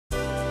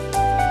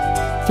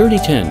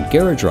3010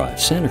 Gera Drive,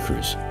 Santa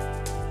Cruz.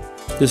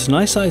 This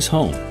nice-sized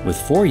home with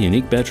 4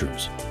 unique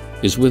bedrooms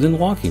is within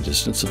walking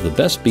distance of the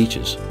best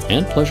beaches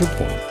and pleasure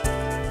point,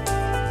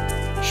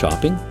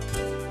 shopping,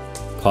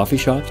 coffee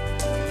shops,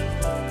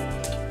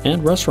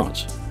 and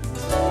restaurants.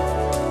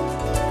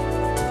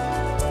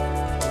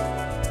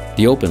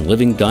 The open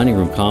living dining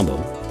room combo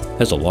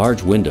has a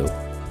large window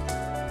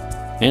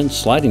and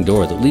sliding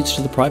door that leads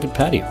to the private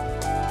patio.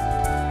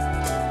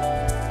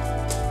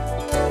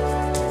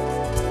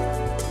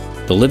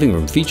 The living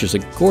room features a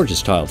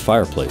gorgeous tiled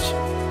fireplace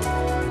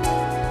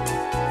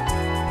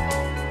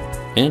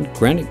and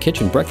granite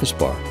kitchen breakfast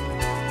bar.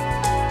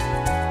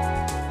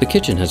 The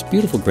kitchen has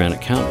beautiful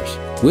granite counters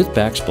with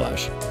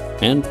backsplash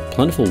and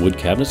plentiful wood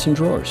cabinets and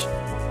drawers.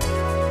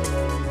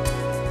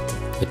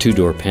 A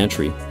 2-door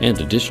pantry and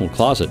additional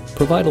closet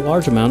provide a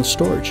large amount of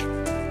storage.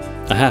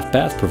 A half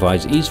bath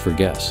provides ease for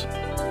guests.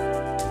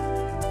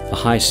 A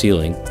high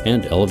ceiling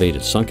and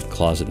elevated sunken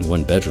closet in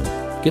one bedroom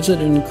gives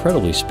it an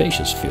incredibly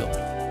spacious feel.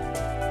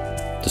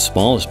 The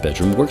smallest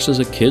bedroom works as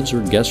a kids'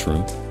 or guest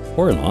room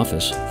or an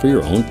office for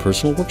your own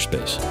personal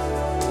workspace.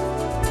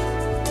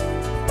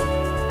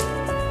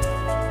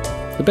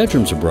 The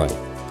bedrooms are bright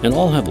and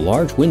all have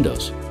large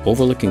windows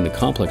overlooking the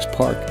complex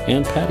park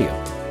and patio.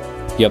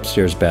 The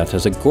upstairs bath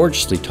has a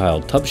gorgeously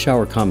tiled tub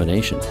shower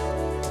combination,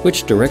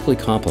 which directly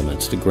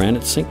complements the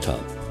granite sink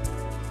tub.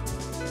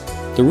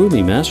 The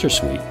roomy master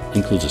suite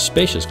includes a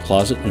spacious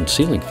closet and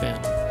ceiling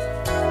fan.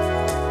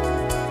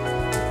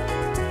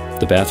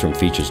 The bathroom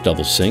features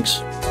double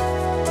sinks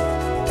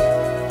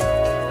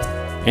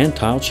and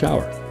tiled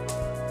shower.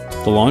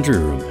 The laundry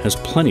room has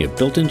plenty of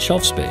built-in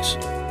shelf space.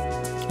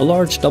 A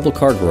large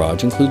double-car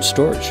garage includes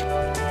storage.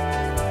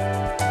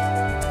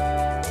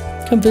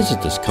 Come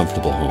visit this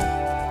comfortable home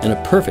in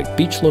a perfect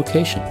beach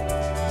location.